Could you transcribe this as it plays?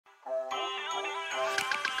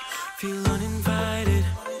Feel uninvited.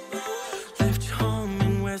 Left home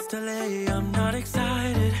in West LA. I'm not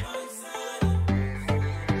excited.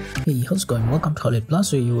 Hey, how's it going? Welcome to Hollywood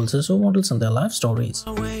Plus, where you will see show models and their life stories.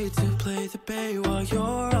 A way to play the bay while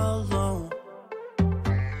you're alone.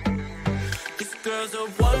 This girl's a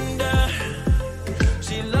wonder.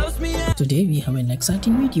 She loves me. Today we have an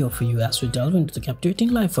exciting video for you as we delve into the captivating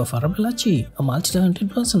life of Arabella Chi, a multi-talented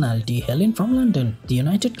personality hailing from London, the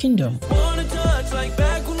United Kingdom. Wanna touch like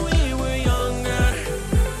back when we were younger.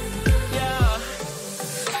 Yeah.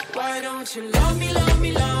 Why don't you love me, love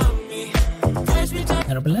me, love me? Touch me, touch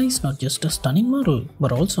me. Arabella is not just a stunning model,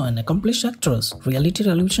 but also an accomplished actress, reality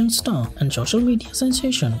television star, and social media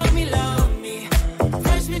sensation. Love me, love me.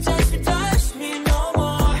 Touch me, touch me, touch me no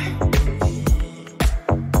more.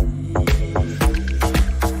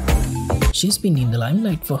 She's been in the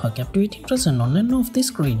limelight for her captivating presence on and off the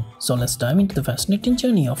screen, so let's dive into the fascinating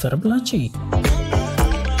journey of Arabella Chi.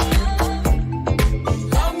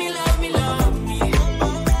 Love me, love me, love me.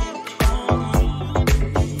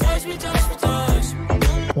 Touch me, touch me, touch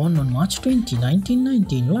me. Born on March 20,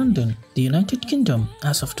 1990 in London, the United Kingdom,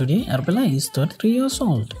 as of today, Arabella is 33 years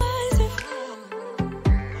old.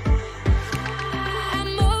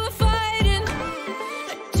 I'm overfighting.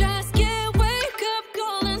 I just can't wake up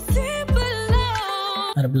cold and sleep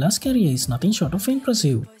alone. Arabella's career is nothing short of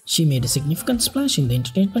impressive. She made a significant splash in the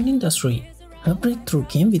entertainment industry. Her breakthrough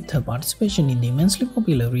came with her participation in the immensely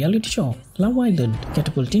popular reality show Love Island,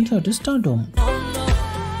 catapulting her to stardom.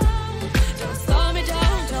 Don't slow me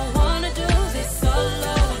down, don't wanna do this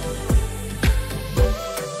solo.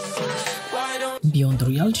 Why don't Beyond the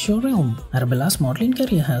reality show realm, Arabella's modeling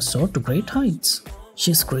career has soared to great heights.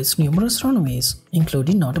 She's graced numerous runways,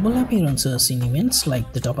 including notable appearances in events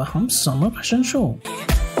like the Topper Humps Summer Fashion Show.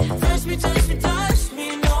 touch me, touch me, touch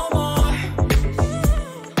me no more.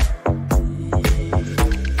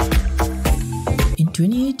 In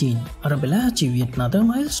 2018, Arabella achieved yet another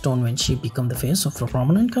milestone when she became the face of a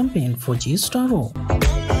prominent campaign for G's Starro.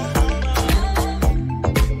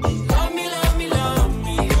 Love me, love me, love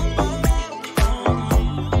me.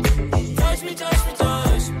 Touch me, touch me,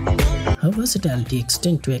 touch me. Her versatility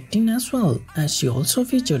extended to acting as well, as she also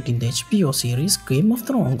featured in the HBO series Game of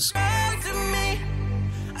Thrones. Back to me,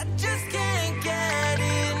 I just can't get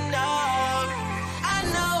enough. I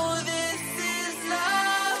know this is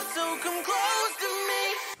love, so come close to me.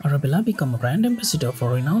 Arabella became a brand ambassador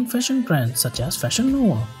for renowned fashion brands such as Fashion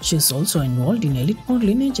Nova. She is also involved in Elite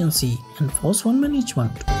Modeling Agency and Force One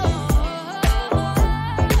Management.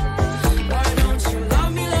 Why don't you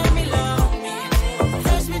love me, love me, love me?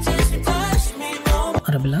 Touch me, touch me, touch me no more.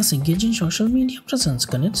 Arabella's engaging social media presence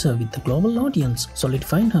connects her with the global audience,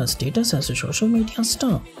 solidifying her status as a social media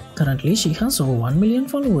star. Currently, she has over 1 million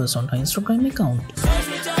followers on her Instagram account. Touch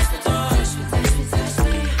me, touch me, touch me, touch me, touch me.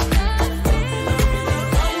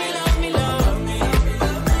 Love me, love me, love me.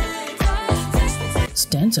 Touch me,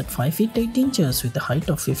 Stands at 5 feet 8 inches with a height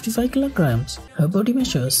of 55 kilograms. Her body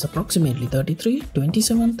measures approximately 33,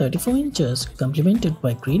 27, 34 inches, complemented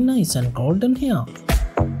by green eyes and golden hair.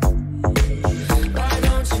 why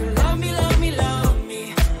don't you love me, love me, love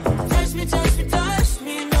me? Touch me, touch me, touch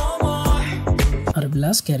me no more.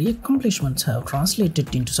 Arabella's career accomplishments have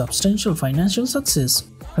translated into substantial financial success.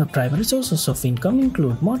 Her primary sources of income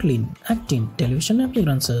include modeling, acting, television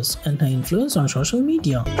appearances, and her influence on social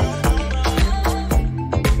media.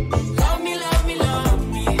 Love me, love me, love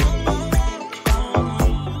me.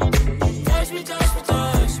 Touch me, touch me,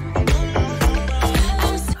 touch me.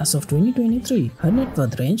 As of 2023, her net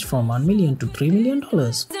worth ranged from $1 million to $3 million.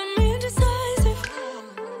 I'm indecisive.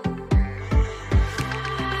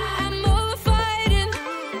 I'm overfighting.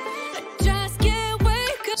 I just can't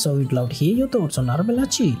wake up. So we'd love to hear your thoughts on Arabella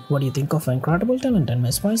Chi. What do you think of her incredible talent and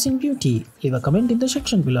mesmerizing beauty? Leave a comment in the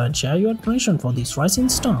section below and share your admiration for this rising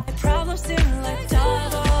star. Problems seem like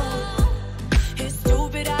double. His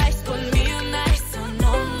stupid eyes put me on ice, so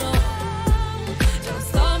no, no. Don't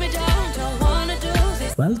slow me down, don't wanna do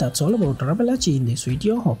this. Well, that's all about Arabella Chi in this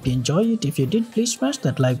video. Hope you enjoy it. If you did, please smash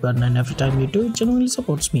that like button, and every time you do, it genuinely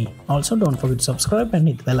supports me. Also, don't forget to subscribe and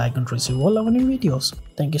hit the bell icon to receive all our new videos.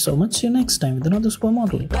 Thank you so much. See you next time with another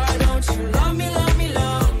supermodel. Why don't you love me, love me, love me?